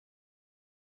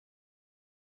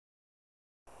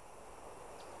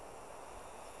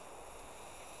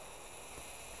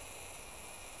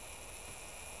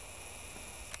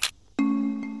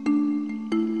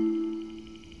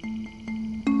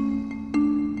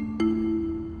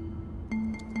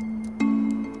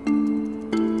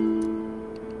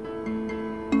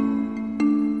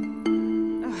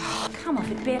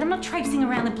bed. I'm not traipsing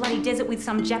around the bloody desert with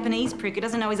some Japanese prick who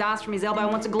doesn't know his ass from his elbow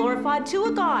and wants a glorified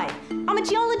tour guide. I'm a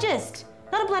geologist,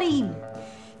 not a bloody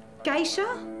geisha.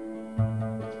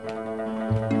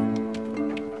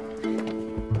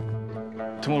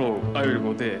 Tomorrow I will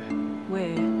go there.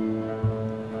 Where?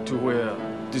 To where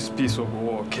this piece of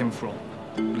ore came from.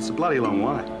 It's a bloody long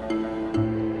way.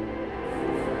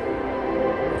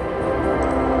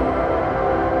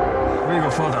 We go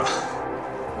further.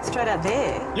 Straight out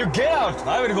there. You get out!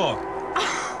 I will go.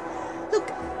 Look,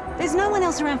 there's no one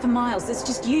else around for miles. There's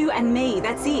just you and me.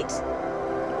 That's it.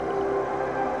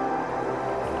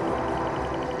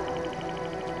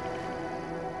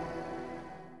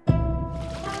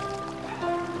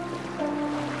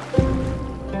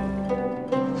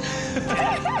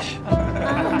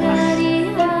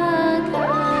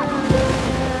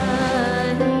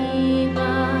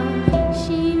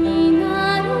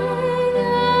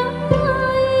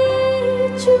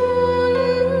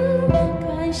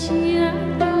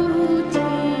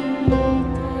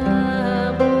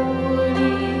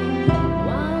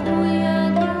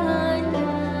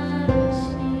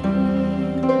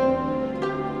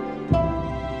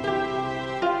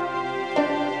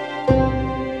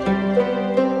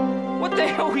 What the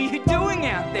hell were you doing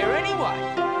out there anyway?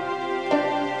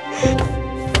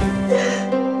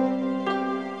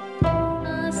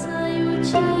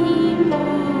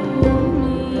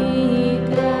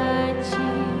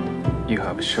 You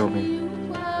have shown me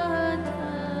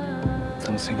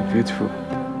something beautiful.